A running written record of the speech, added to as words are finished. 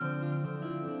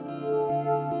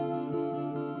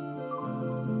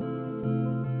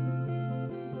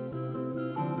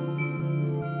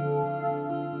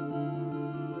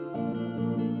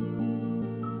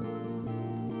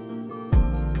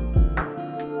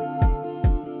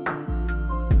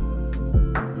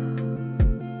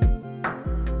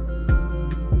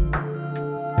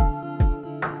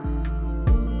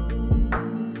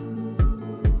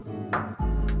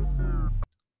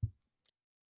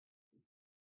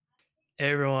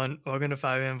Hey everyone, welcome to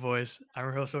 5 a.m. Voice. I'm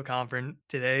your host, Will Compron.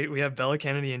 Today we have Bella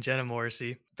Kennedy and Jenna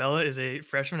Morrissey. Bella is a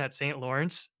freshman at St.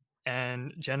 Lawrence,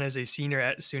 and Jenna is a senior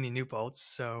at SUNY New Paltz.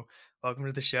 So, welcome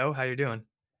to the show. How you doing?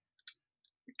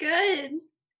 Good. Good. Everything,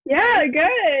 Yeah,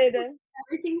 good.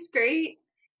 everything's great.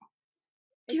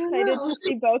 Doing Excited well. to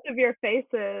see both of your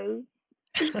faces.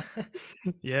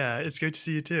 Yeah, it's great to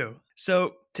see you too.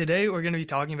 So, today we're going to be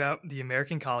talking about the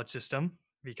American college system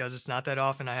because it's not that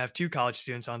often I have two college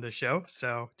students on this show.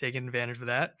 So, taking advantage of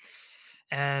that.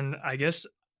 And I guess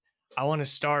I want to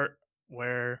start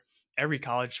where every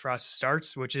college process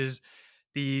starts, which is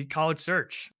the college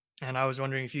search. And I was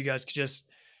wondering if you guys could just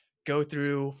go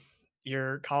through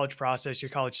your college process, your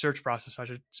college search process, I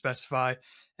should specify.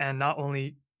 And not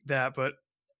only that, but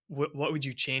what would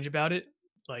you change about it?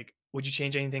 Like, would you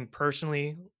change anything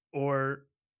personally or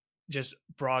just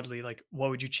broadly? Like, what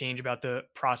would you change about the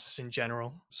process in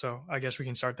general? So I guess we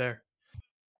can start there.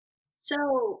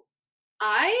 So,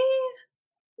 I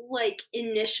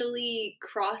initially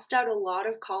crossed out a lot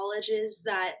of colleges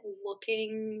that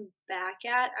looking back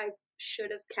at I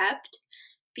should have kept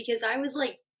because I was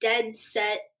dead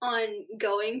set on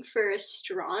going for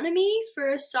astronomy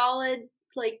for a solid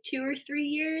 2 or 3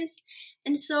 years.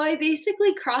 And so I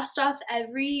basically crossed off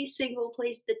every single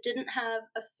place that didn't have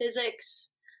a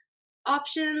physics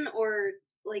option or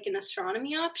an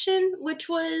astronomy option, which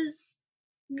was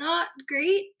not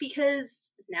great because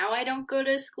now I don't go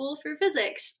to school for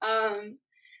physics. And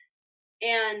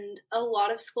a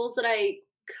lot of schools that I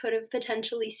could have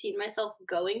potentially seen myself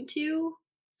going to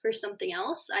for something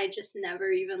else, I just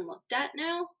never even looked at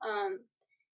now.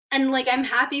 And I'm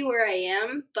happy where I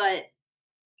am, but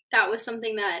that was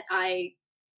something that I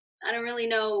don't really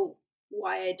know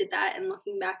why I did that. And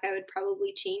looking back, I would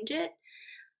probably change it.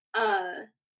 Uh,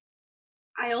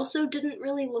 I also didn't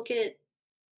really look at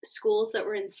schools that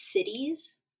were in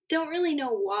cities. Don't really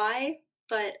know why,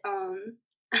 but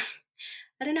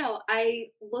I don't know. I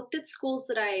looked at schools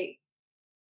that I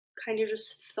kind of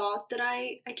just thought that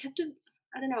I kept a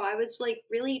I don't know. I was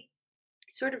really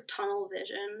sort of tunnel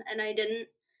vision, and I didn't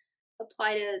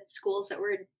apply to schools that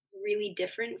were really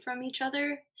different from each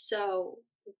other. So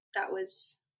that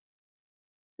was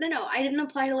I don't know. I didn't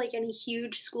apply to any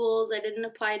huge schools. I didn't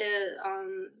apply to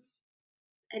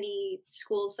any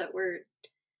schools that were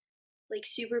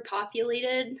super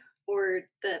populated or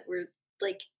that were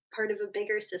like part of a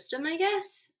bigger system, I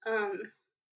guess.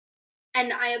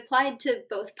 And I applied to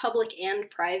both public and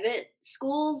private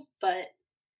schools, but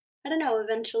I don't know,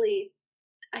 eventually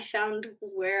I found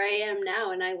where I am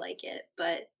now and I like it,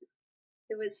 but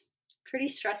it was pretty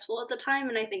stressful at the time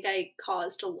and I think I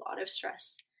caused a lot of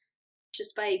stress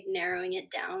just by narrowing it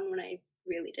down when I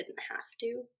really didn't have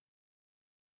to.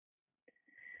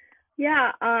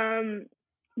 Yeah,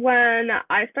 when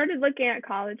I started looking at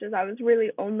colleges, I was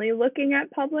really only looking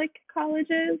at public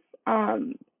colleges,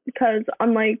 because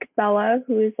unlike Bella,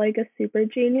 who is like a super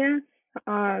genius,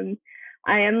 um,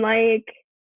 I am like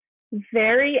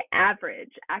very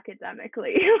average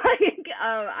academically.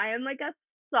 I am like a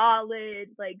solid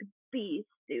like B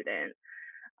student.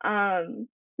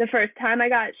 The first time I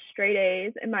got straight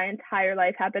A's in my entire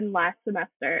life happened last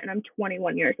semester, and I'm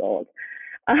 21 years old.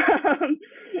 Um,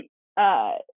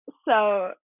 uh,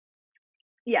 so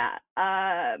yeah,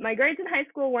 my grades in high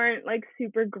school weren't like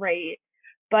super great,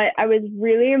 but I was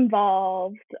really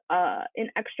involved in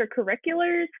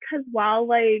extracurriculars because while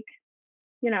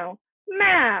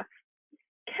math,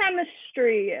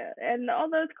 chemistry, and all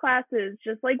those classes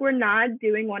just were not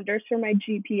doing wonders for my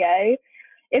GPA.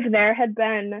 If there had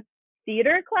been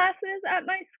theater classes at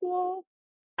my school,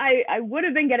 I would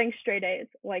have been getting straight A's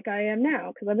like I am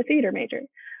now because I'm a theater major.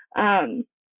 Um,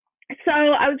 so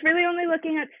I was really only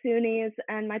looking at SUNYs,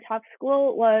 and my top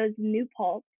school was New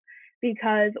Paltz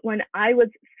because when I was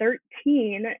 13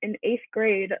 in eighth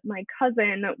grade, my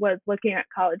cousin was looking at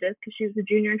colleges because she was a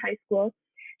junior in high school.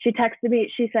 She texted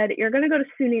me. She said, "You're gonna go to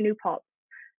SUNY New Paltz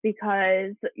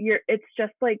because It's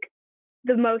just like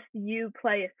the most you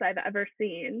place I've ever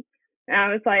seen." And I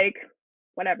was like,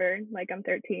 whatever, like I'm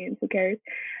 13, who cares?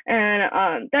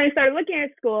 And then I started looking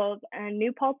at schools, and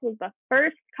New Paltz was the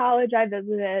first college I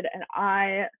visited, and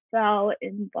I fell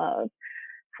in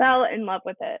love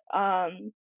with it.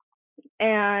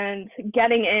 And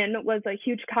getting in was a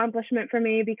huge accomplishment for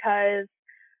me because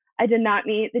I did not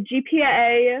meet the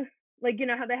GPA, like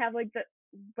how they have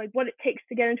what it takes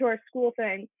to get into our school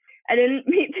thing. I didn't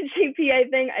meet the GPA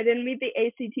thing. I didn't meet the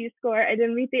ACT score. I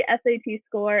didn't meet the SAT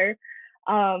score.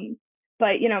 Um,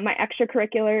 but my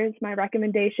extracurriculars, my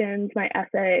recommendations, my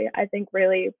essay, I think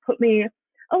really put me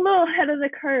a little ahead of the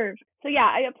curve. So yeah,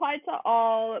 I applied to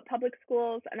all public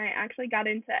schools, and I actually got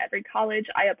into every college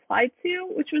I applied to,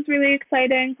 which was really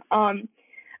exciting.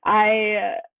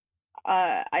 I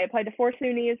I applied to four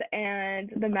SUNYs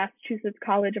and the Massachusetts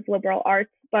College of Liberal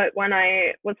Arts. But when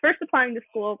I was first applying to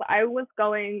schools, I was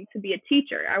going to be a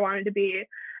teacher. I wanted to be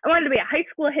a high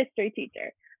school history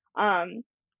teacher. Um,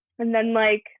 and then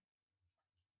like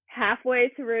halfway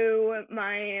through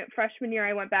my freshman year,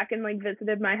 I went back and like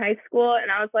visited my high school,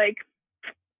 and I was like,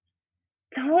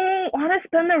 don't want to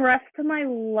spend the rest of my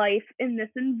life in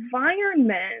this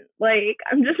environment. Like,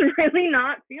 I'm just really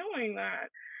not feeling that.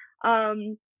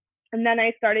 Um, and then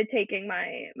I started taking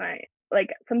my like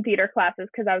some theater classes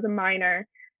because I was a minor,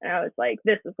 and I was like,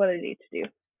 this is what I need to do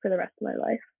for the rest of my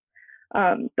life.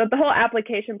 But the whole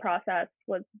application process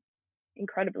was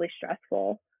incredibly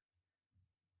stressful.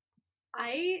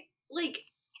 I like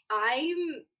I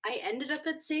ended up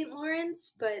at St.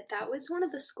 Lawrence, but that was one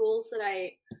of the schools that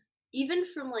I even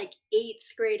from like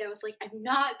 8th grade I was like I'm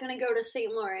not going to go to St.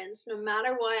 Lawrence no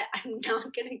matter what. I'm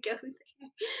not going to go there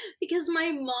because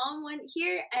my mom went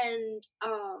here and I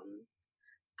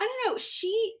don't know,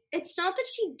 it's not that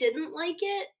she didn't like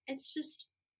it. It's just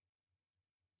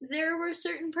there were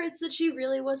certain parts that she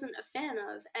really wasn't a fan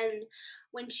of, and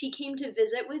when she came to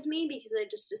visit with me because I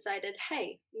just decided,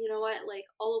 "Hey, you know what? Like,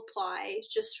 I'll apply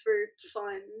just for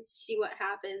fun, see what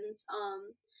happens."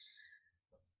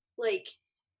 Like,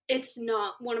 it's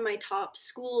not one of my top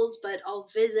schools, but I'll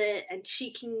visit and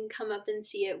she can come up and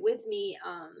see it with me,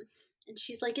 and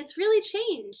she's like, "It's really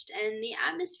changed, and the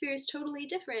atmosphere is totally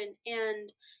different,"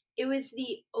 and it was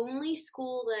the only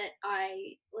school that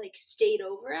I, like, stayed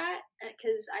over at,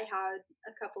 because I had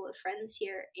a couple of friends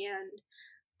here, and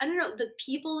I don't know, the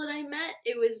people that I met,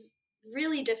 it was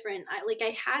really different.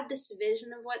 I had this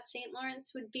vision of what St.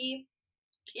 Lawrence would be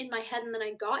in my head, and then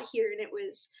I got here, and it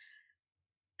was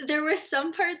there were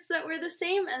some parts that were the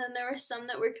same, and then there were some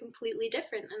that were completely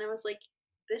different, and I was like,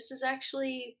 "This is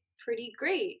actually pretty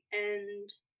great,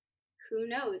 and who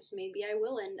knows, maybe I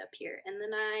will end up here," and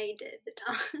then I did.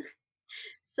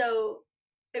 So,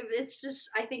 it's just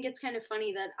I think it's kind of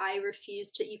funny that I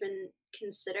refused to even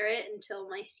consider it until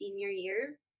my senior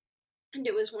year, and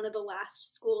it was one of the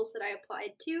last schools that I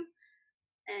applied to,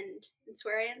 and it's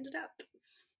where I ended up.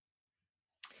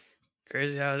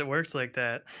 Crazy how it works like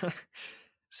that.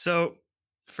 So,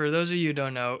 for those of you who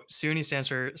don't know, SUNY stands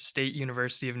for State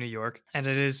University of New York, and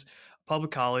it is a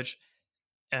public college,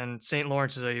 and St.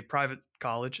 Lawrence is a private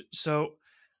college. So,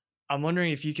 I'm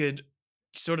wondering if you could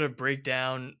sort of break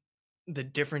down the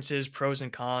differences, pros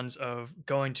and cons of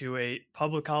going to a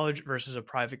public college versus a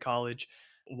private college,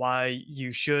 why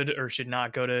you should or should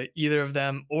not go to either of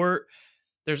them, or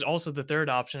there's also the third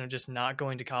option of just not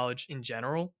going to college in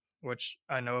general, which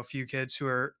I know a few kids who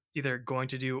are either going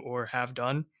to do or have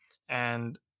done.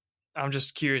 And I'm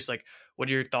just curious, like, what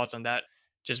are your thoughts on that?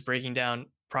 Just breaking down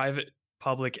private,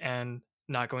 public, and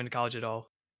not going to college at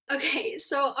all. Okay,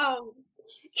 so,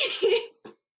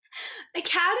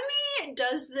 Academy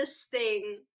does this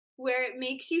thing where it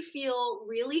makes you feel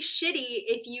really shitty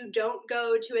if you don't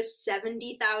go to a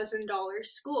 $70,000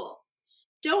 school.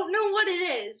 Don't know what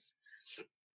it is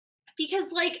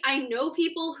because like I know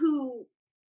people who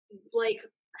like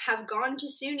have gone to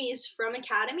SUNYs from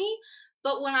Academy,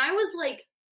 but when I was like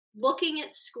looking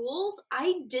at schools,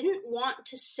 I didn't want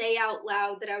to say out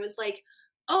loud that I was like,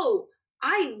 "Oh,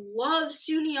 I love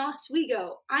SUNY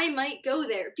Oswego. I might go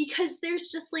there," because there's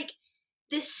just like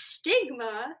this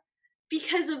stigma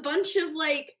because a bunch of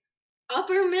like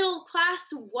upper middle class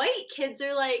white kids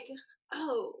are like,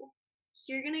 "Oh,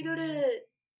 you're gonna go to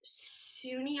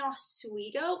SUNY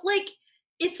Oswego?" Like,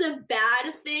 it's a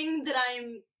bad thing that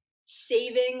I'm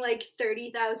saving like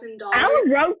 $30,000. Al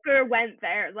Roker went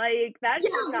there. Like that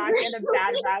should Yeah, not get a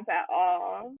bad rap at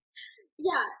all.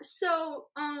 yeah. So,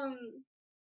 I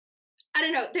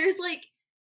don't know. There's like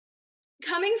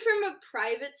coming from a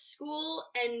private school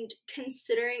and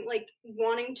considering like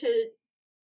wanting to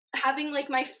having like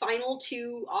my final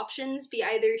two options be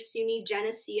either SUNY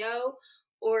Geneseo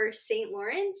or St.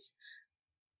 Lawrence,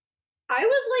 I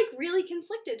was like really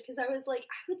conflicted because I was like,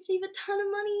 I would save a ton of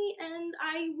money and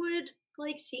I would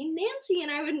like see Nancy and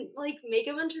I would like make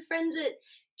a bunch of friends at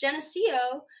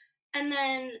Geneseo. And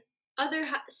then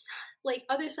like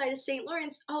other side of St.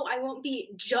 Lawrence, oh, I won't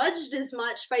be judged as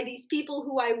much by these people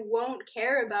who I won't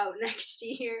care about next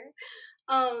year.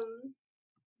 Um,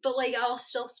 but like I'll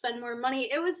still spend more money.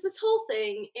 It was this whole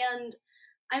thing and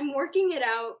I'm working it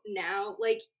out now.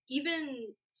 Like even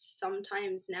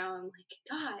sometimes now I'm like,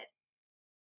 God,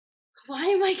 why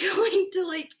am I going to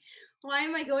like why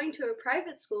am I going to a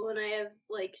private school when I have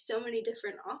like so many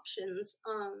different options?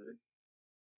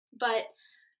 But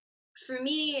For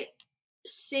me,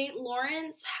 St.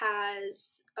 Lawrence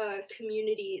has a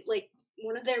community, like,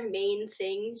 one of their main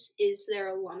things is their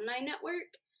alumni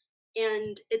network,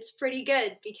 and it's pretty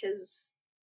good because,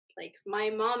 like,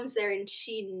 my mom's there and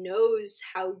she knows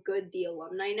how good the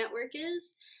alumni network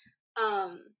is,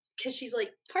 because she's,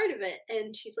 like, part of it,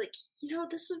 and she's like,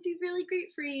 "This would be really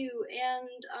great for you,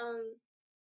 and,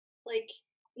 like,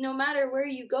 no matter where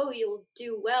you go, you'll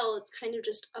do well. It's kind of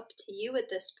just up to you at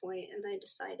this point." And I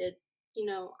decided,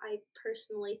 I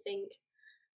personally think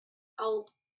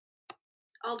I'll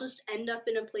I'll just end up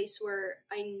in a place where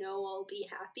I know I'll be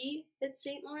happy at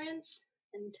St. Lawrence,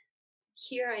 and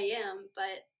here I am,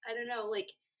 but I don't know, like,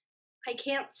 I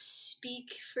can't speak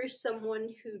for someone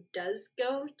who does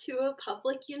go to a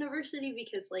public university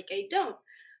because, like, I don't,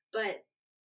 but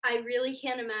I really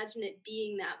can't imagine it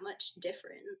being that much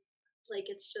different. Like,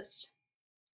 it's just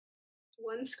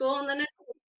one school and then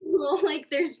another school, like,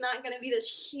 there's not gonna be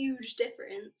this huge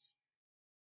difference.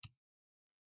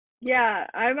 Yeah,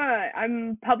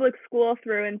 I'm public school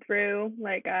through and through,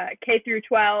 like K through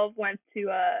 12, went to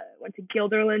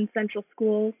Guilderland Central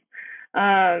Schools,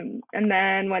 and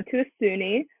then went to a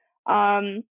SUNY.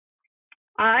 Um,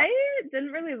 I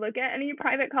didn't really look at any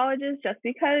private colleges just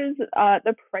because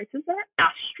the prices are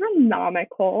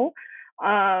astronomical.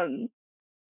 Um,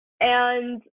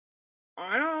 and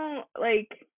I don't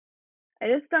like I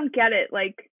just don't get it.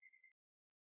 Like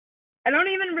I don't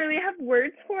even really have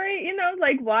words for it,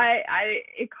 like why I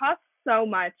it costs so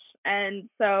much. And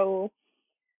so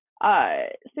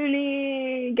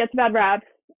SUNY gets a bad rap.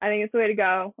 I think it's the way to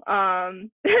go.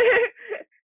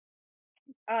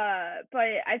 But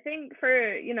I think for,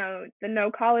 the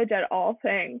no college at all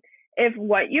thing, if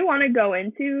what you want to go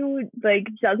into like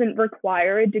doesn't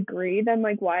require a degree, then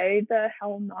like why the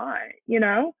hell not,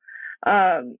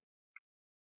 Um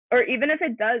or even if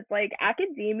it does, like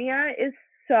academia is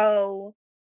so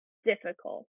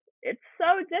difficult. It's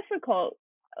so difficult.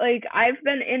 Like I've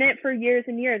been in it for years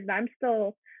and years, and I'm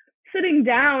still sitting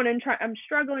down and I'm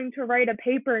struggling to write a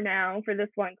paper now for this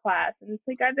one class, and it's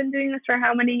like I've been doing this for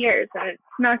how many years, and it's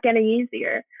not getting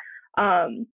easier.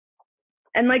 Um,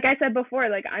 and like I said before,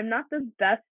 like I'm not the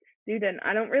best student.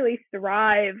 I don't really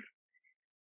thrive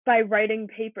by writing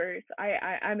papers.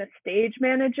 I'm a stage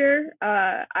manager.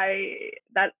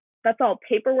 That's all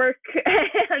paperwork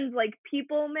and like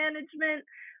people management.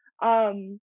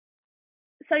 Um,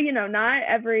 so not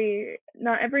every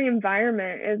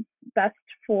environment is best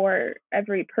for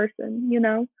every person.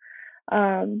 Yeah.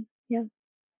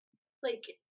 Like,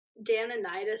 Dan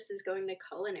Anitis is going to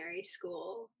culinary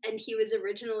school, and he was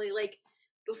originally, like,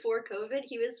 before COVID,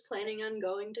 he was planning on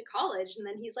going to college, and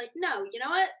then he's like, "No, you know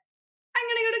what? I'm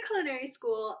gonna go to culinary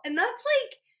school," and that's,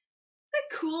 like,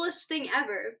 the coolest thing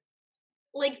ever.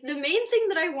 Like, the main thing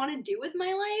that I wanna do with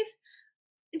my life,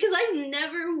 because I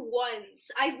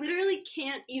literally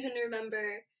can't even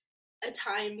remember a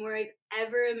time where I've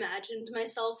ever imagined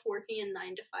myself working a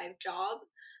 9 to 5 job,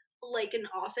 like an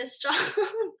office job.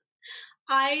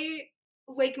 I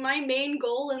like, my main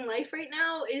goal in life right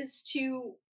now is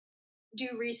to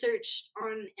do research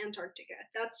on Antarctica.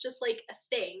 That's just like a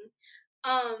thing.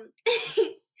 Um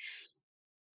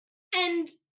and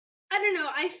I don't know,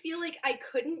 I feel like I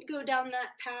couldn't go down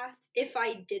that path if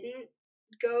I didn't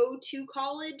go to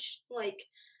college, like,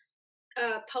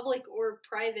 public or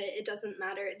private, it doesn't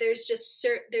matter. There's a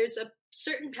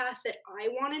certain path that I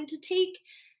wanted to take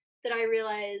that I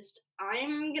realized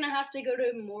I'm gonna have to go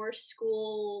to more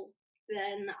school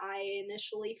than I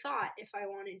initially thought if I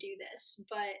want to do this.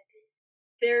 But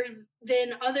there've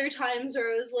been other times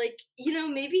where I was like,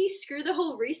 maybe screw the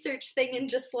whole research thing and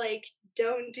just like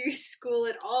don't do school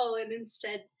at all and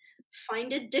instead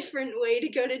find a different way to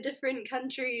go to different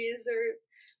countries, or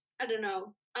I don't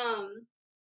know.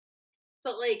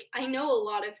 But like I know a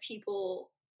lot of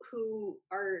people who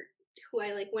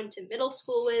I like went to middle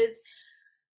school with,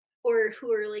 or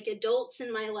who are like adults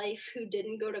in my life who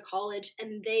didn't go to college,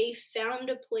 and they found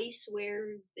a place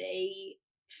where they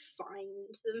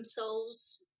find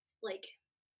themselves, like,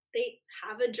 they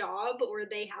have a job or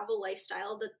they have a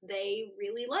lifestyle that they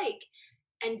really like,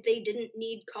 and they didn't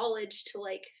need college to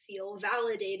like feel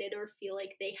validated or feel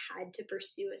like they had to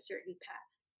pursue a certain path.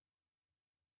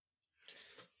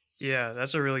 Yeah,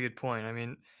 that's a really good point. I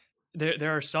mean,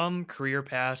 there are some career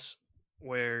paths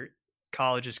where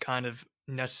college is kind of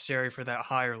necessary for that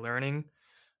higher learning,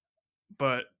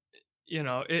 but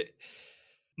it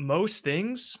most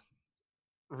things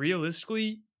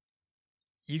realistically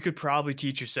you could probably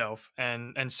teach yourself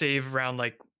and save around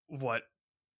like what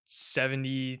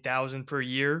 70,000 per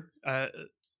year. I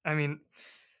mean,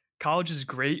 college is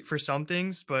great for some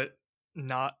things, but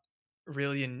not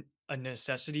really a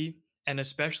necessity. And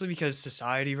especially because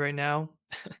society right now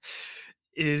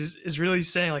is really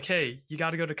saying like, hey, you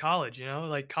got to go to college,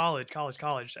 like college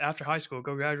after high school,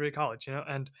 go graduate college,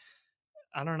 and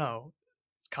I don't know,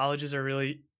 colleges are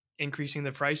really increasing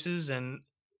the prices, and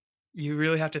you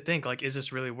really have to think like, is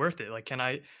this really worth it? Like, can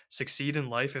I succeed in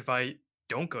life if I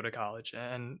don't go to college?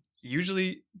 And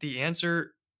usually the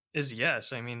answer is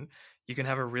yes. I mean, you can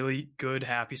have a really good,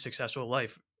 happy, successful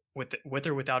life with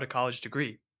or without a college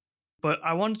degree. But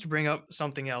I wanted to bring up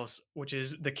something else, which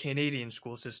is the Canadian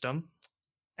school system.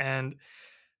 And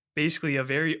basically, a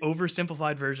very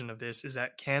oversimplified version of this is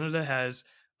that Canada has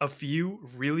a few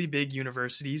really big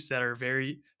universities that are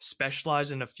very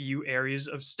specialized in a few areas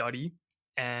of study.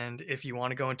 And if you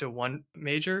want to go into one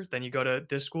major, then you go to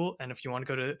this school. And if you want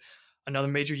to go to another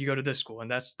major, you go to this school. And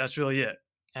that's really it.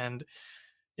 And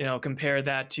compare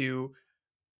that to,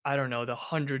 I don't know, the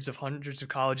hundreds of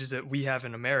colleges that we have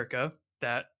in America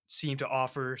that seem to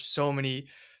offer so many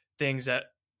things that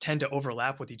tend to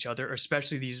overlap with each other,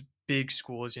 especially these big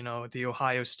schools, the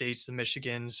Ohio States, the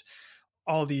Michigans,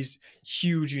 all these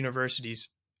huge universities.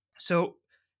 So,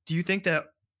 do you think that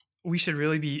we should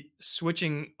really be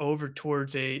switching over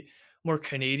towards a more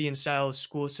Canadian style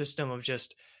school system of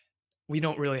just we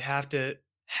don't really have to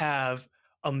have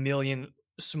a million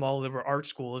small liberal arts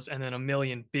schools and then a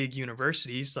million big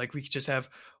universities. Like we could just have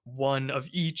one of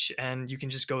each and you can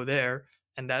just go there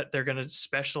and that they're going to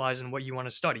specialize in what you want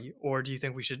to study? Or do you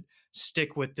think we should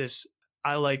stick with this?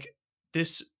 I like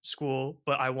this school,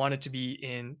 but I want it to be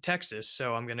in Texas.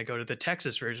 So I'm going to go to the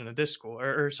Texas version of this school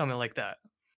or something like that.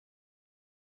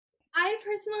 I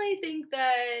personally think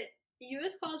that the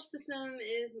US college system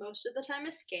is most of the time a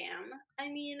scam. I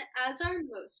mean, as are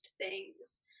most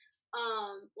things.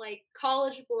 Like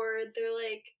College Board, they're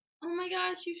like, "Oh my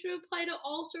gosh, you should apply to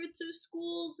all sorts of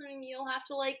schools and you'll have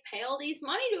to like pay all these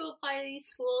money to apply to these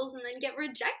schools and then get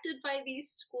rejected by these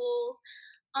schools."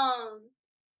 Um,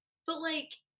 but like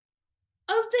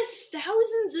of the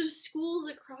thousands of schools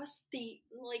across the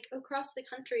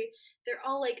country, they're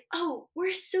all like, "Oh,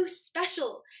 we're so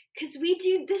special because we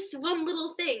do this one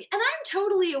little thing." And I'm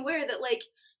totally aware that like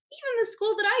even the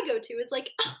school that I go to is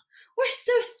like, "Oh, we're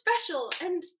so special,"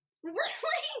 and we're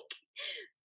like,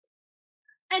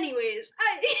 anyways,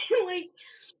 I like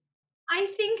I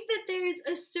think that there's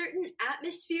a certain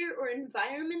atmosphere or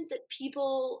environment that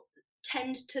people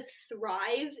tend to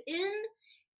thrive in,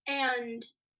 and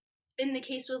in the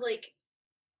case with like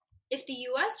if the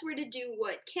US were to do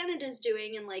what Canada's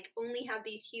doing and like only have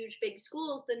these huge big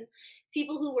schools, then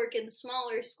people who work in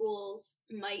smaller schools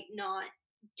might not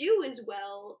do as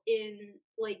well in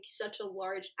like such a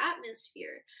large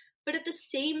atmosphere. But at the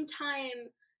same time,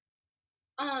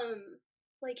 um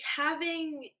like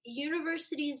having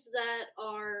universities that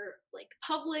are like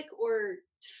public or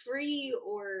free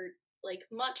or like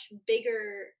much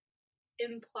bigger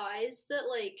implies that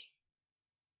like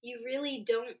you really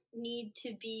don't need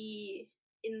to be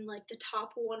in like the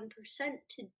top 1%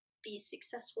 to be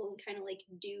successful and kind of like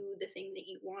do the thing that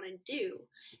you want to do.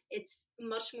 It's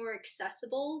much more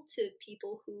accessible to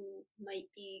people who might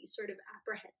be sort of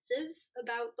apprehensive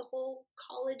about the whole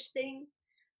college thing.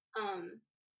 Um,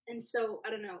 and so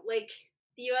I don't know, like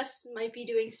the US might be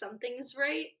doing some things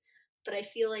right, but I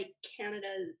feel like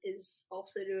Canada is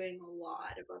also doing a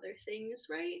lot of other things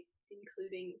right,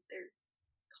 including their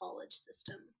college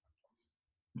system.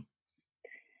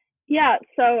 Yeah,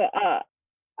 so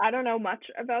I don't know much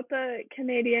about the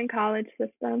Canadian college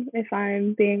system, if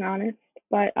I'm being honest,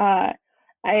 but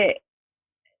I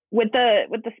with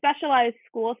the specialized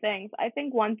school things, I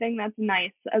think one thing that's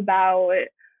nice about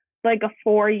like a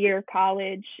 4-year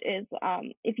college is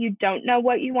if you don't know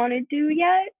what you want to do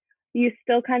yet, you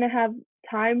still kind of have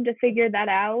time to figure that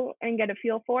out and get a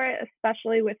feel for it,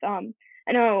 especially with I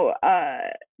know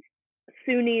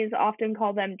SUNYs often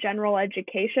call them general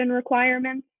education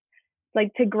requirements.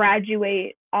 Like to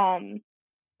graduate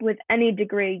with any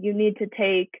degree, you need to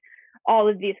take all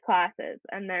of these classes,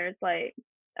 and there's like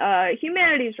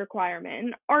humanities requirement,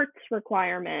 an arts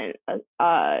requirement.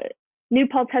 New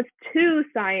Paltz has 2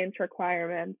 science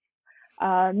requirements,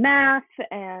 math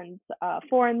and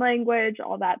foreign language,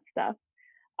 all that stuff.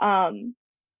 Um,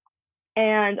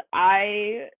 and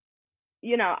I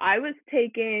was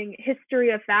taking history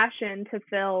of fashion to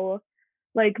fill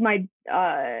like my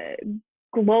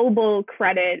global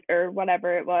credit or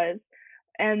whatever it was,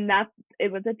 and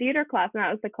it was a theater class, and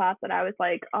that was the class that I was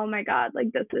like, oh my god,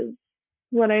 like this is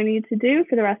what I need to do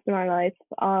for the rest of my life.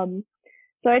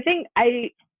 So I think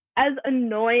as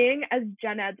annoying as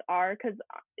gen eds are, because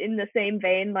in the same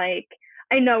vein, like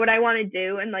I know what I want to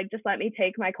do, and like just let me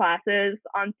take my classes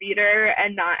on theater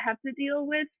and not have to deal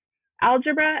with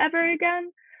algebra ever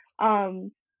again.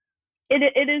 um,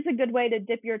 it is a good way to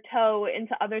dip your toe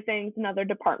into other things and other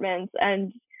departments,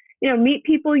 and meet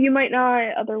people you might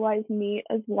not otherwise meet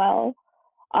as well.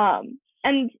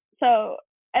 And so,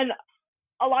 and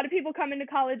a lot of people come into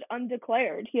college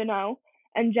undeclared,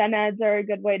 and gen eds are a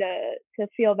good way to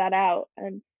feel that out.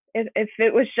 And if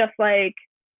it was just like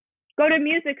go to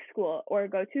music school or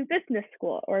go to business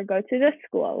school or go to this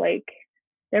school, like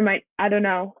there might, I don't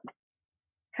know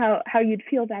how you'd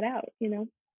feel that out.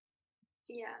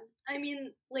 Yeah. I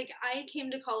mean, like, I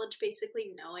came to college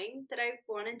basically knowing that I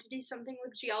wanted to do something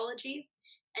with geology.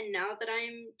 And now that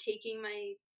I'm taking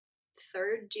my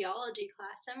third geology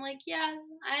class, I'm like, yeah,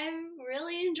 I'm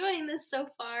really enjoying this so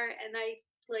far. And I,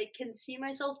 like, can see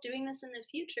myself doing this in the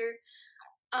future.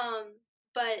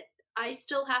 But I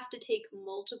still have to take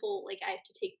multiple, like, I have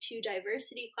to take two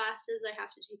diversity classes, I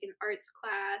have to take an arts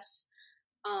class,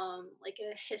 like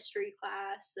a history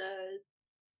class,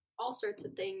 all sorts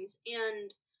of things.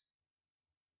 And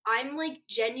I'm like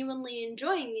genuinely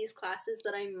enjoying these classes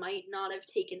that I might not have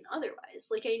taken otherwise.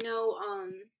 Like I know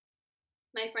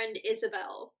my friend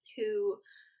Isabel who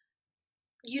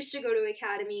used to go to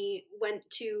academy, went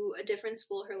to a different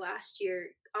school her last year.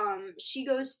 She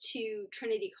goes to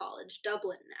Trinity College,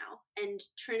 Dublin now. And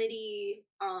Trinity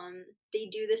they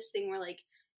do this thing where like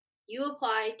you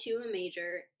apply to a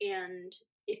major, and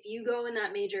if you go in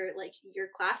that major, like your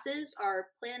classes are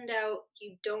planned out.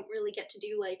 You don't really get to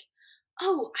do like,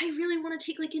 oh, I really want to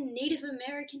take like a Native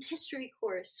American history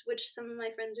course, which some of my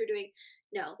friends are doing.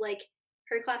 No, like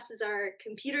her classes are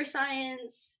computer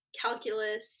science,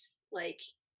 calculus, like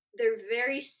they're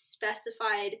very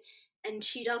specified, and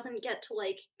she doesn't get to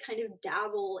like kind of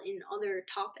dabble in other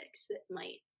topics that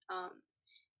might um,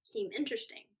 seem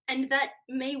interesting. And that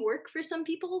may work for some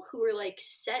people who are like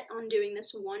set on doing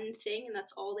this one thing and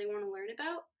that's all they want to learn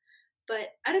about.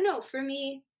 But I don't know, for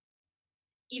me,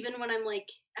 even when I'm like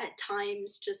at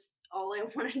times just all I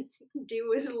want to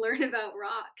do is learn about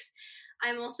rocks.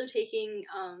 I'm also taking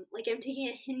like I'm taking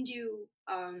a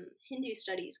Hindu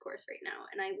studies course right now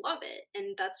and I love it,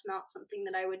 and that's not something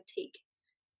that I would take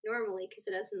normally because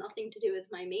it has nothing to do with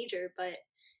my major, but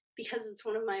because it's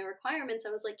one of my requirements,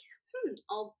 I was like,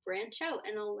 I'll branch out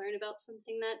and I'll learn about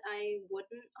something that I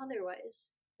wouldn't otherwise.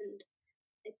 And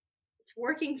it, it's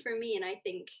working for me, and I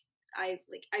think I'm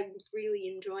really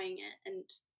enjoying it. And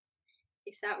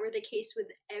if that were the case with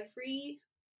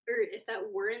or if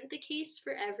that weren't the case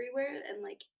for everywhere, and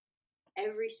like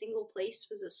every single place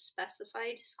was a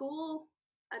specified school,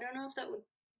 I don't know if that would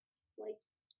like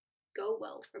go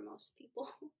well for most people.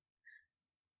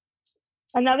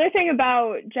 Another thing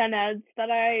about gen eds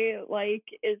that I like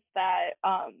is that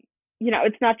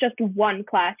it's not just one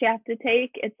class you have to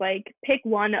take. It's like pick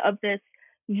one of this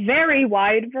very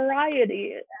wide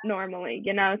variety normally,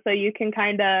 so you can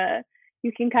kind of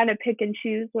pick and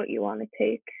choose what you want to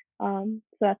take. So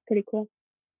that's pretty cool.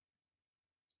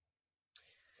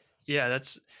 Yeah,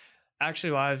 that's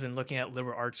actually why I've been looking at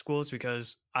liberal arts schools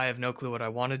because I have no clue what I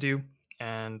want to do.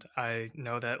 And I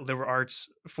know that liberal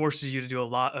arts forces you to do a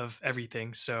lot of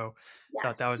everything. So I thought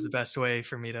Yes. that was the best way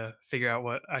for me to figure out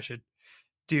what I should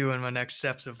do in my next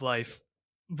steps of life.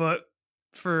 But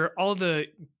for all the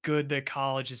good that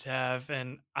colleges have,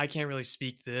 and I can't really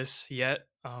speak this yet,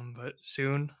 but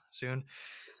soon,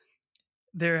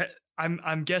 there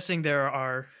I'm guessing there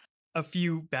are a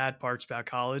few bad parts about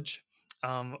college,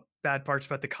 bad parts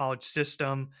about the college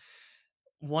system.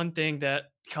 One thing that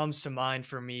comes to mind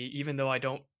for me, even though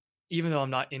I'm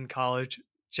not in college,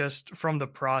 just from the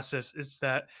process, is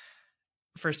that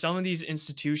for some of these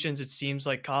institutions, it seems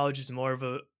like college is more of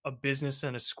a business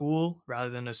than a school, rather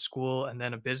than a school and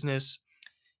then a business.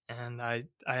 And I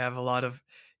have a lot of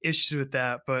issues with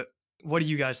that. But what do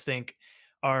you guys think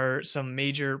are some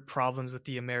major problems with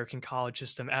the American college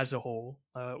system as a whole?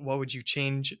 What would you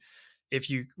change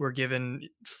if you were given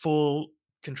full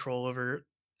control over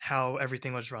how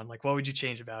everything was run? Like, what would you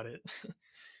change about it?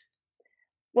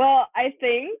 Well, I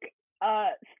think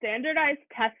standardized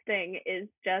testing is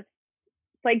just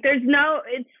like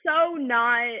it's so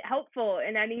not helpful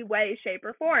in any way, shape,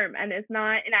 or form, and it's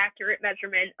not an accurate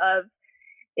measurement of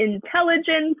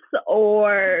intelligence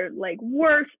or like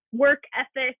work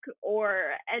ethic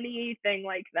or anything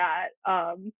like that.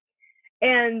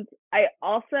 And I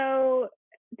also,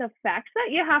 the fact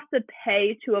that you have to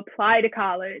pay to apply to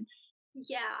college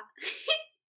Yeah.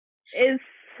 is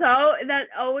so, that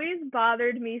always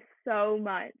bothered me so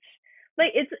much.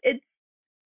 Like it's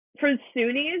for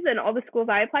SUNYs and all the schools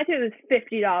I applied to, it was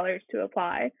 $50 to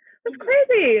apply. That's Mhm.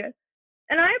 crazy.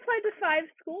 And I applied to 5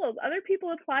 schools. Other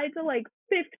people applied to like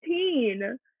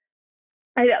 15.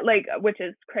 Which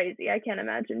is crazy. I can't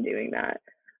imagine doing that.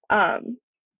 Um,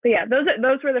 But yeah,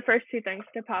 those were the first two things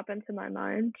to pop into my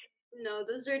mind. No,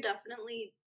 those are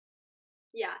definitely,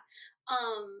 yeah.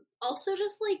 Also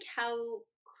just like how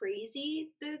crazy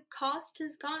the cost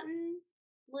has gotten,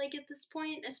 like at this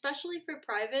point, especially for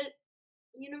private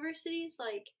universities,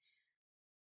 like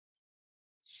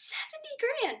 70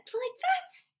 grand. Like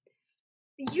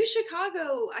that's U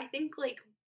Chicago, I think like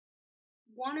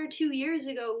 1 or 2 years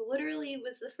ago, literally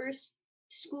was the first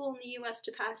school in the US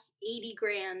to pass 80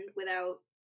 grand without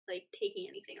like taking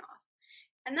anything off.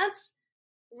 And that's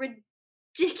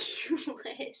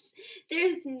ridiculous.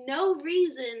 There's no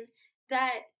reason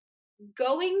that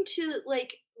going to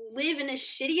like live in a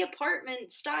shitty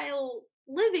apartment style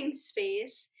living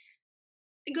space,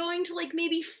 going to like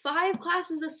maybe 5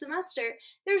 classes a semester,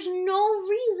 there's no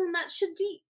reason that should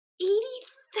be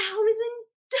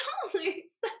 $80,000.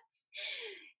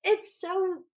 It's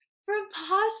so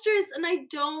preposterous, and I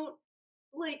don't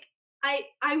like.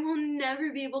 I will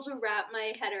never be able to wrap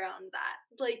my head around that.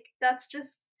 Like that's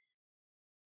just,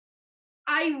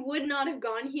 I would not have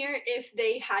gone here if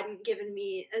they hadn't given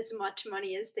me as much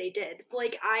money as they did.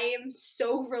 Like, I am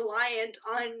so reliant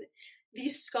on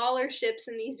these scholarships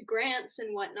and these grants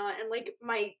and whatnot, and like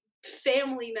my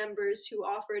family members who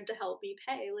offered to help me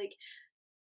pay. Like,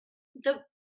 the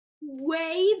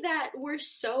way that we're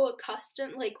so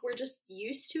accustomed, like, we're just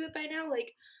used to it by now.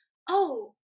 Like,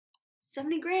 oh,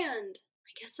 70 grand.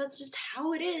 I guess that's just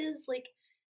how it is. Like,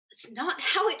 it's not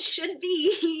how it should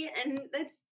be. And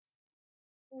that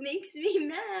makes me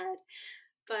mad.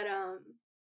 But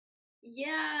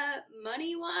yeah,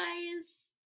 money wise,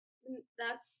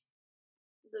 that's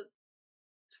the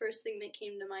first thing that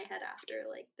came to my head after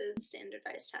like the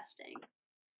standardized testing.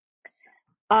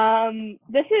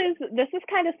 This is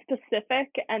kind of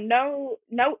specific, and no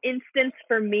instance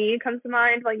for me comes to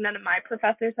mind. Like none of my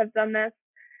professors have done this,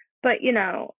 but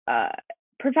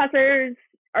professors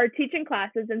are teaching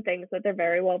classes and things that they're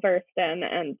very well versed in,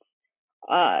 and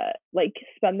like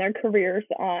spend their careers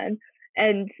on.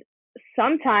 And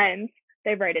sometimes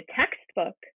they write a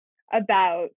textbook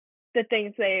about the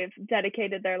things they've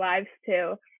dedicated their lives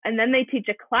to, and then they teach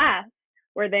a class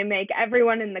where they make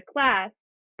everyone in the class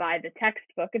buy the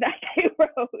textbook that they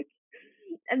wrote.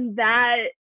 And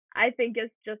that, I think,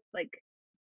 is just like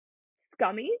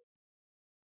scummy.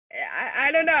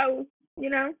 I don't know, you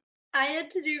know. I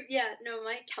had to do, yeah, no,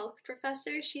 my calc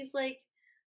professor, she's like,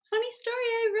 funny story,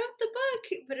 I wrote the book,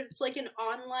 but it's like an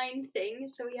online thing,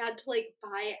 so we had to like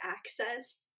buy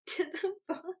access to the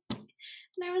book.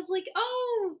 And I was like,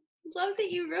 oh, love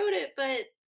that you wrote it,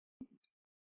 but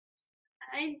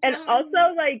I And don't really.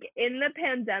 also, like in the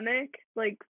pandemic,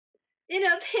 like In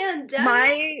a pandemic?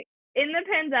 my in the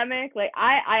pandemic, like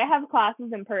I have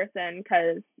classes in person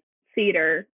because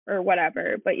theater or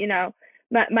whatever, but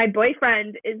my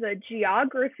boyfriend is a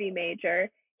geography major.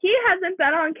 He hasn't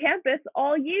been on campus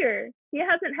all year. He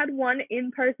hasn't had one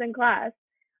in-person class,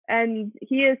 and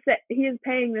he is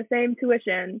paying the same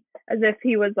tuition as if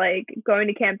he was like going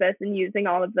to campus and using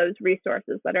all of those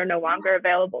resources that are no longer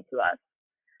available to us.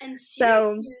 And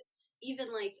So Syracuse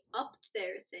even like upped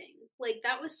their thing. Like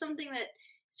that was something that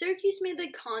Syracuse made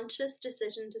the conscious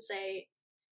decision to say,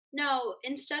 no,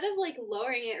 instead of like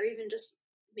lowering it or even just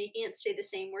making it stay the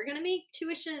same, we're gonna make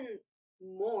tuition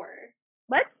more.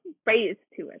 let's raise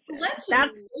tuition. Let's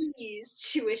That's raise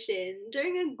tuition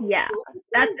during a Yeah, global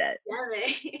that's it.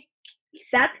 pandemic.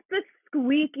 That's the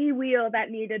squeaky wheel that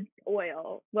needed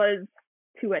oil, was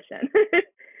tuition.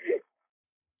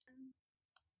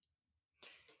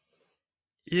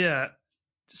 Yeah.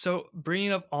 So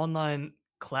bringing up online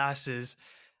classes,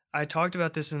 I talked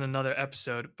about this in another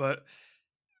episode, but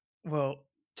well,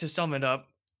 to sum it up,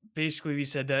 basically we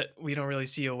said that we don't really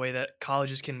see a way that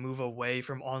colleges can move away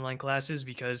from online classes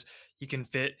because you can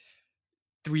fit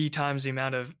 3 times the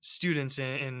amount of students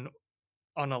in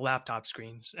on a laptop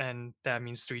screens, and that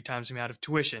means 3 times the amount of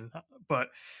tuition. But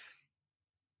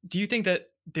do you think that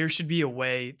there should be a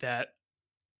way that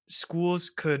schools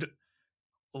could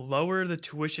lower the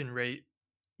tuition rate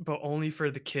but only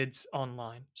for the kids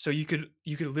online? So you could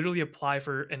literally apply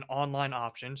for an online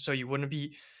option, so you wouldn't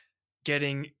be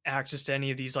getting access to any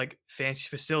of these like fancy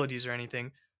facilities or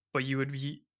anything, but you would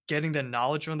be getting the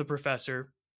knowledge from the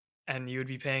professor and you would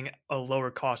be paying a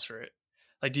lower cost for it.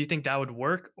 Like, do you think that would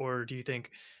work, or do you think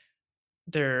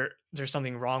there's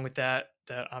something wrong with that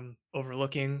I'm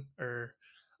overlooking, or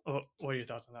what are your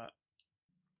thoughts on that?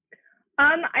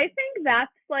 I think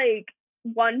that's like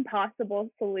one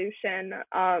possible solution.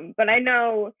 But I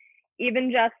know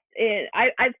even just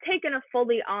I've taken a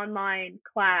fully online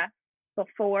class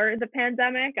before the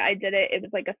pandemic. I did it. It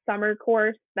was like a summer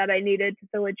course that I needed to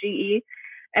fill a GE,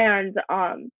 and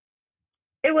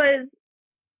it was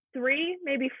 3,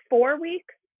 maybe 4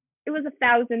 weeks, it was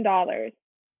 $1,000.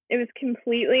 It was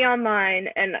completely online,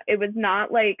 and it was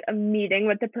not like a meeting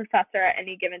with the professor at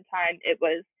any given time. It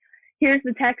was, here's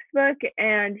the textbook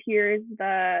and here's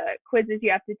the quizzes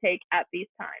you have to take at these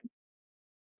times.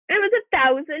 And it was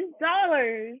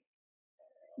 $1,000,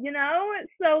 you know?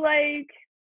 So like,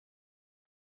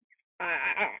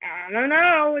 I don't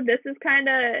know. This is kind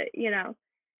of,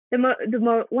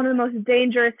 one of the most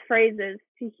dangerous phrases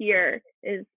to hear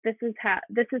is this is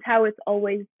how it's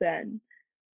always been.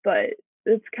 But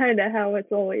it's kind of how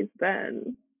it's always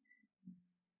been.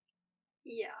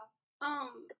 Yeah.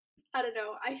 I don't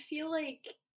know. I feel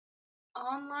like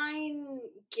online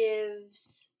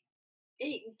gives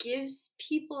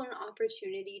people an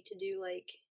opportunity to do like,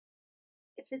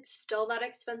 if it's still that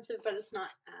expensive but it's not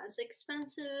as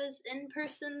expensive as in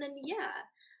person, then yeah.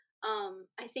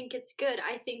 I think it's good.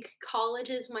 I think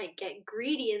colleges might get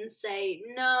greedy and say,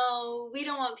 no, we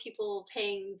don't want people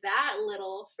paying that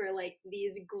little for like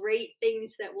these great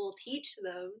things that we'll teach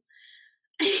them.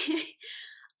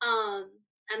 um,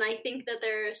 and I think that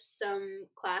there are some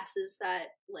classes that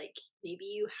like maybe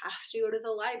you have to go to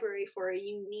the library for.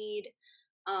 You need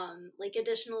like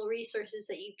additional resources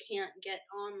that you can't get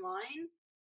online.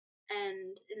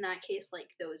 And in that case, like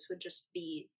those would just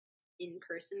be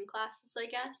in-person classes, I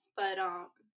guess. But I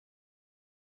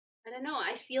don't know.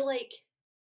 I feel like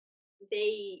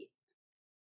they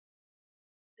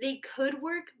they could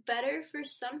work better for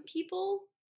some people,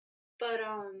 but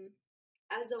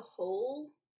as a whole,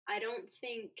 I don't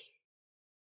think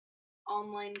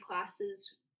online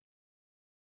classes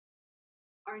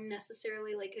are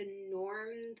necessarily like a norm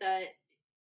that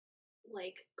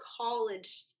like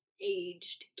college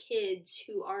aged kids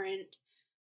who aren't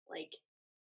like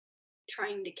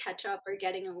trying to catch up or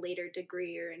getting a later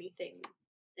degree or anything.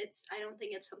 I don't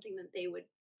think it's something that they would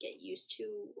get used to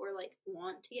or like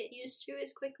want to get used to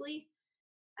as quickly.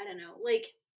 I don't know. Like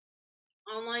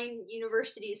online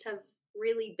universities have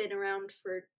really been around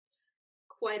for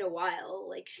quite a while,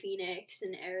 like Phoenix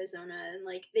and Arizona, and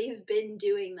like they've been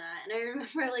doing that. And I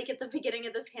remember like at the beginning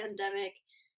of the pandemic,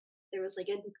 there was like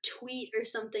a tweet or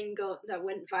something that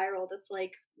went viral that's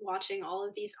like watching all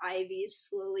of these Ivies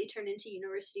slowly turn into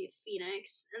University of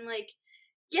Phoenix, and like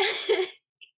yeah,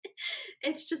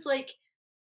 it's just like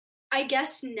I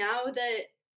guess now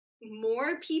that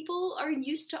more people are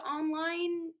used to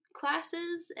online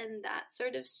classes and that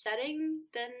sort of setting,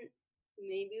 then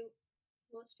maybe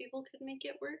most people could make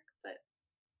it work, but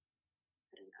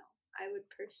I don't know. I would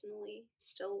personally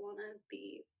still want to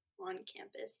be on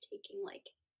campus taking like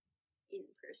in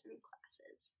person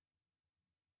classes.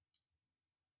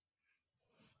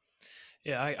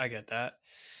 Yeah, I get that.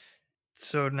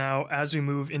 So now, as we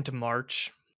move into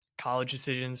March, college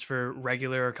decisions for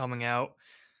regular are coming out.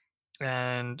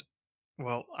 And,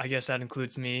 well, I guess that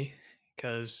includes me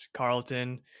because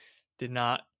Carleton did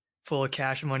not pull a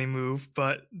cash money move,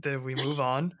 but then we move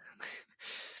on.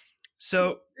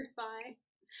 So, Goodbye.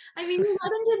 I mean, you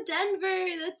got into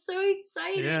Denver. That's so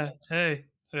exciting. yeah, hey,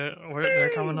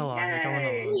 they're coming along. They're coming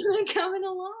Yay! along. You're coming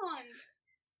along.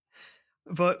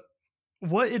 But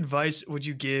what advice would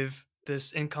you give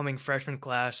this incoming freshman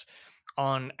class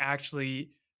on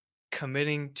actually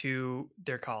committing to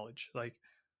their college? Like,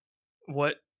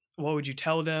 what what would you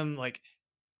tell them? Like,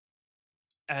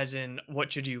 as in,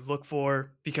 what should you look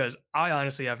for? Because I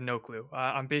honestly have no clue.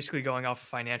 I'm basically going off a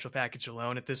financial package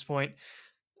alone at this point.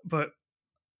 But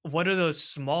what are those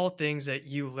small things that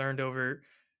you learned over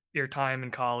your time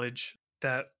in college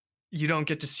that you don't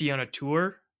get to see on a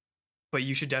tour, but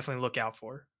you should definitely look out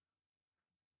for?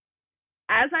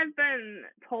 As I've been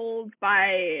told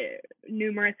by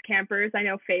numerous campers, I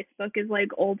know Facebook is like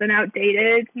old and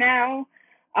outdated now.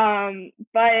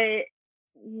 But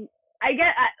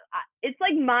it's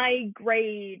like my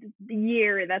grade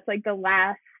year that's like the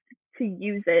last to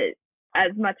use it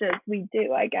as much as we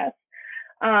do, I guess.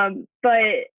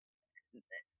 But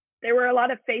there were a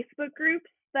lot of Facebook groups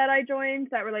that I joined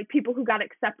that were like people who got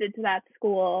accepted to that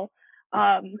school.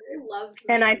 I loved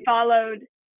And I reading. followed,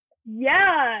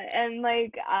 yeah, and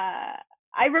like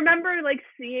I remember like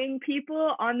seeing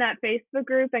people on that Facebook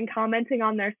group and commenting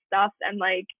on their stuff, and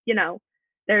like,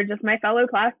 they're just my fellow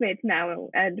classmates now,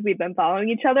 and we've been following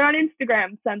each other on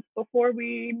Instagram since before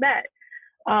we met.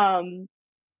 Um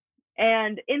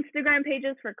and Instagram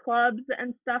pages for clubs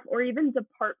and stuff, or even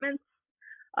departments.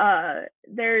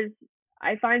 There's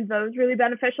I find those really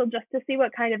beneficial just to see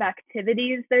what kind of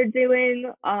activities they're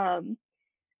doing. And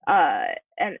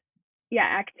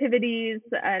yeah, activities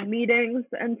and meetings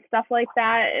and stuff like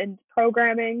that, and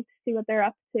programming to see what they're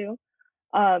up to.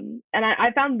 And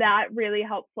I found that really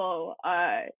helpful,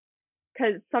 because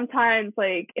because sometimes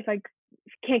like if I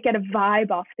can't get a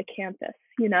vibe off the campus,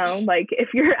 like if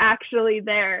you're actually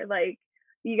there, like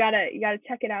you gotta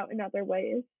check it out in other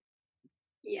ways.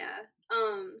 Yeah.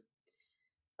 Um,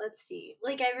 let's see.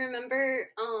 Like I remember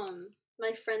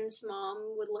my friend's mom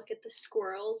would look at the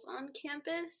squirrels on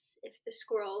campus. If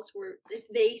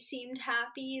they seemed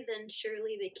happy, then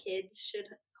surely the kids should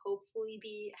hopefully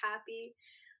be happy.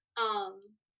 Um,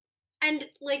 and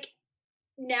like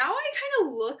now I kind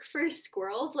of look for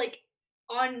squirrels like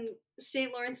on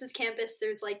St. Lawrence's campus.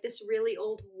 There's like this really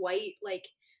old white, like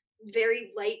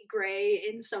very light gray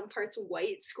in some parts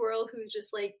white squirrel who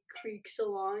just like creaks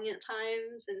along at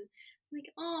times, and like,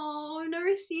 oh, I've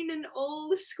never seen an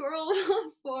old squirrel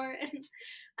before. And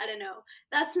I don't know,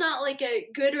 that's not like a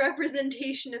good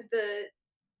representation of the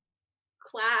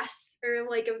class or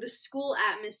like of the school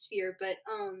atmosphere, but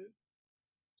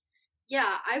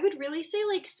yeah, I would really say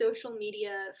like social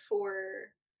media for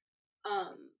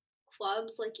um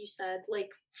clubs, like you said, like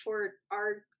for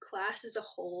our class as a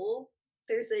whole.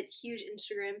 There's a huge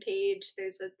Instagram page,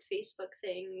 there's a Facebook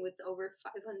thing with over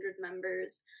 500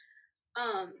 members.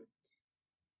 um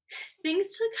Things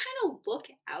to kind of look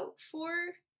out for.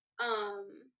 um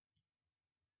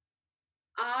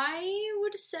I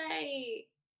would say,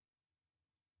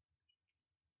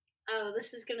 oh,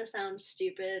 this is gonna sound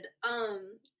stupid.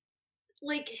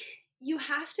 Like you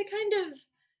have to kind of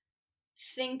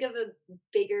think of a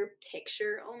bigger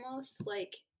picture almost.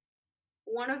 Like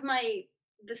one of my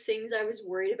the things I was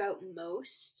worried about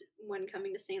most when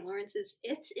coming to St. Lawrence is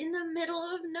it's in the middle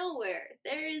of nowhere.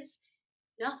 There is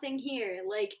nothing here.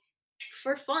 Like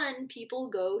for fun, people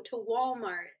go to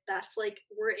Walmart. That's like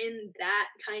we're in that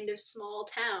kind of small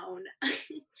town.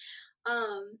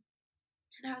 um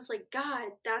and I was like, God,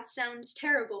 that sounds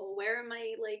terrible. Where am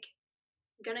I like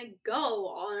gonna go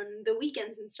on the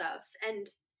weekends and stuff? And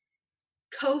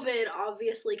COVID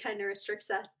obviously kind of restricts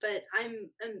that, but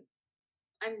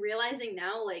I'm realizing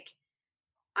now like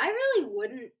I really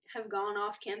wouldn't have gone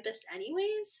off campus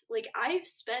anyways. Like I've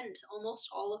spent almost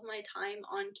all of my time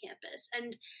on campus,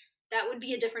 and that would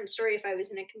be a different story if I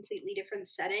was in a completely different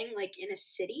setting, like in a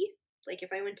city. Like if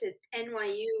I went to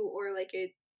NYU or like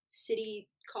a city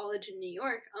college in New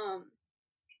York,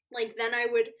 like then I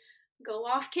would go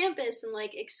off campus and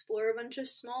like explore a bunch of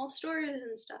small stores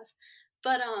and stuff.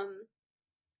 But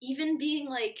even being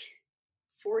like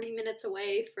 40 minutes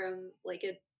away from like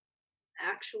a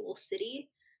actual city,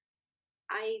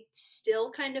 I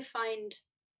still kind of find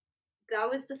that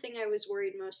was the thing I was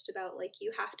worried most about. Like,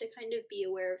 you have to kind of be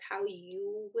aware of how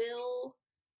you will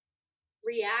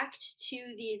react to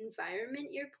the environment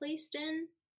you're placed in.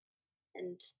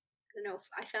 And I don't know,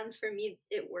 I found for me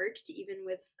it worked even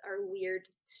with our weird,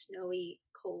 snowy,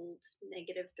 cold,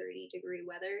 -30-degree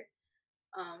weather.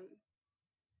 Um,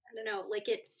 I don't know, like,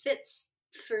 it fits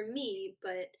for me,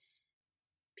 but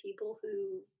people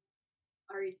who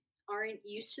are aren't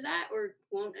used to that or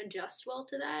won't adjust well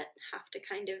to that have to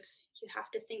kind of you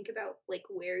have to think about like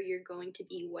where you're going to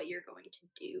be, what you're going to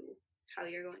do, how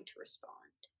you're going to respond.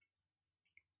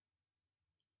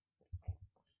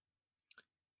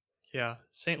 Yeah,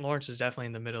 St. Lawrence is definitely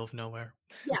in the middle of nowhere.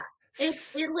 Yeah,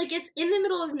 it's in the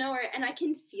middle of nowhere, and I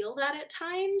can feel that at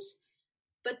times,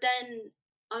 but then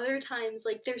other times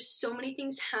like there's so many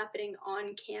things happening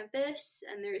on campus,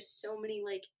 and there's so many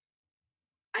like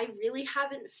I really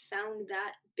haven't found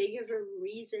that big of a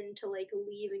reason to like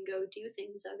leave and go do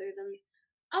things other than,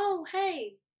 oh,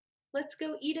 hey, let's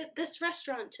go eat at this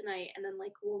restaurant tonight. And then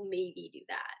like we'll maybe do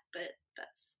that. But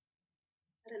that's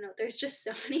I don't know. There's just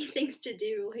so many things to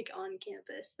do like on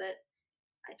campus that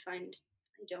I find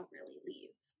I don't really leave.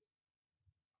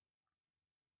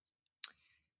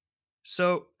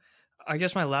 So, I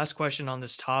guess my last question on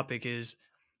this topic is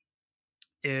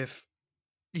if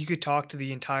you could talk to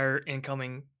the entire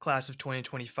incoming class of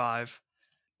 2025,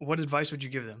 what advice would you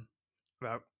give them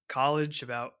about college,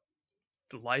 about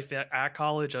the life at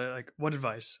college? Like, what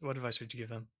advice? What advice would you give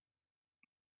them?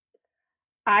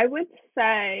 I would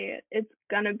say it's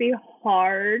gonna be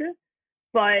hard,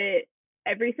 but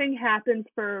everything happens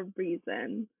for a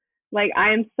reason. Like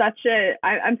I'm such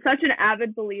an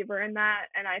avid believer in that,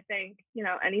 and I think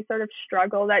any sort of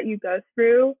struggle that you go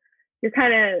through,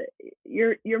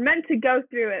 you're meant to go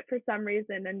through it for some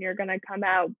reason, and you're gonna come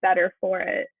out better for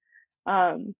it.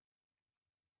 Um,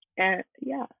 and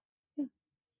yeah,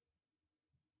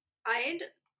 I'd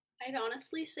I'd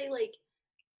honestly say like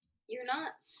you're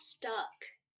not stuck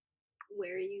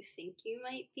where you think you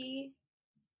might be.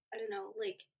 I don't know,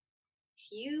 like if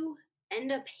you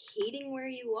end up hating where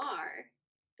you are,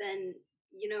 then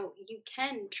you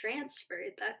can transfer.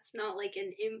 That's not like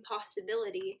an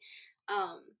impossibility.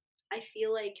 Um, I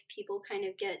feel like people kind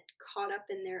of get caught up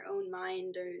in their own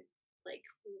mind or like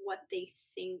what they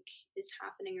think is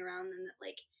happening around them that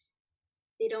like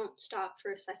they don't stop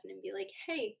for a second and be like,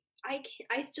 "Hey,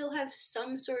 I still have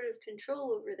some sort of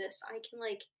control over this. I can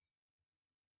like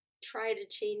try to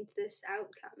change this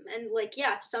outcome." And like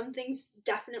yeah, some things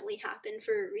definitely happen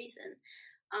for a reason.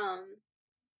 Um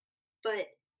but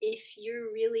if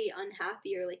you're really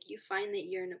unhappy or like you find that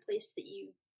you're in a place that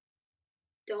you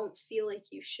don't feel like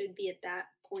you should be at that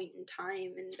point in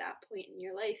time and that point in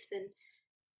your life, then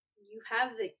you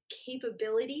have the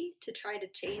capability to try to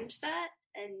change that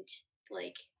and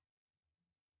like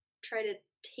try to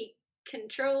take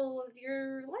control of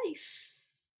your life.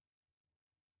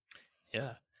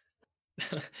 Yeah.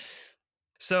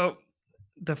 So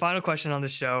the final question on the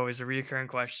show is a recurring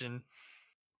question.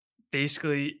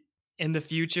 Basically, in the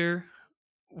future,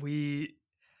 we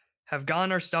have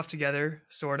gotten our stuff together,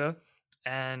 sorta,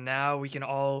 and now we can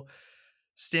all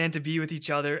stand to be with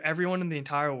each other. Everyone in the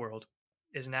entire world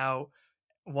is now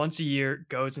once a year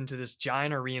goes into this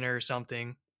giant arena or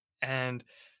something, and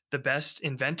the best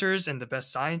inventors and the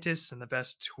best scientists and the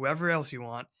best whoever else you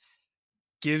want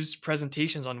gives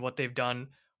presentations on what they've done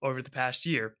over the past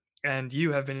year. And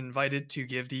you have been invited to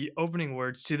give the opening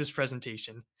words to this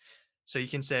presentation. So you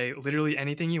can say literally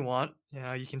anything you want. You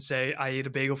know, you can say, I ate a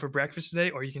bagel for breakfast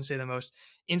today, or you can say the most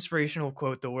inspirational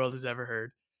quote the world has ever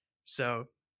heard. So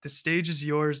the stage is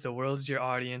yours, the world is your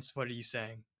audience. What are you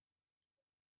saying?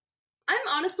 I'm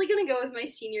honestly gonna go with my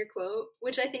senior quote,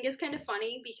 which I think is kind of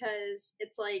funny because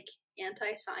it's like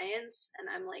anti-science and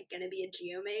I'm like gonna be a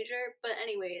geo major. But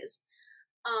anyways,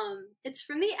 it's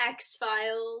from the X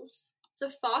Files. It's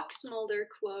a Fox Mulder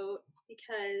quote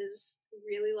because I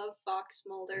really love Fox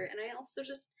Mulder, and I also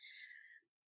just,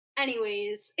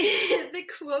 anyways, the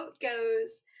quote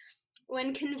goes,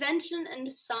 "When convention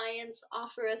and science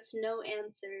offer us no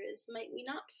answers, might we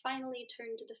not finally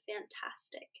turn to the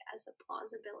fantastic as a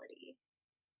plausibility?"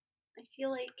 I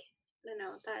feel like I don't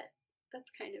know that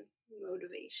that's kind of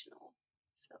motivational,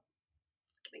 so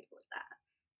I'm gonna go with that.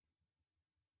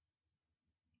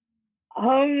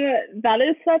 That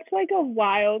is such like a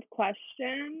wild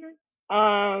question.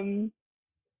 Um,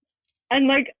 and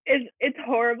like it's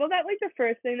horrible that like the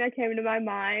first thing that came to my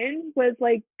mind was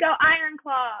like go Iron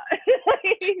Claw.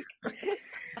 Like,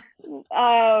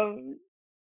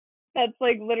 that's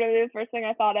like literally the first thing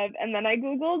I thought of, and then I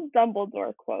googled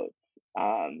Dumbledore quotes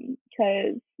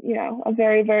because you know a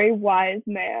very very wise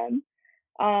man.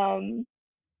 Um,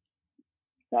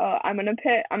 so I'm gonna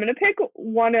pick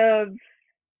one of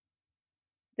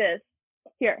this.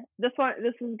 Here, this one,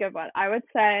 this is a good one. I would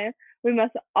say we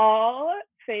must all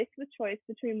face the choice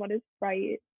between what is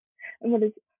right and what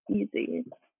is easy.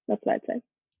 That's what I'd say.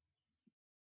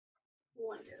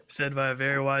 Wonderful. Said by a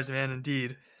very wise man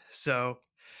indeed. So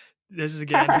this is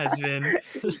again has been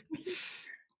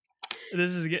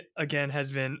this is again has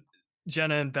been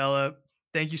Jenna and Bella.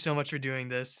 Thank you so much for doing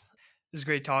this. It was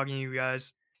great talking to you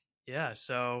guys. Yeah,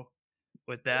 so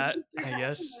with Thank that, you for I having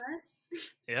guess us.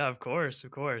 yeah, of course,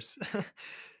 of course.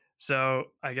 So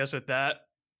I guess with that,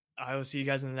 I will see you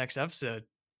guys in the next episode.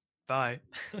 Bye.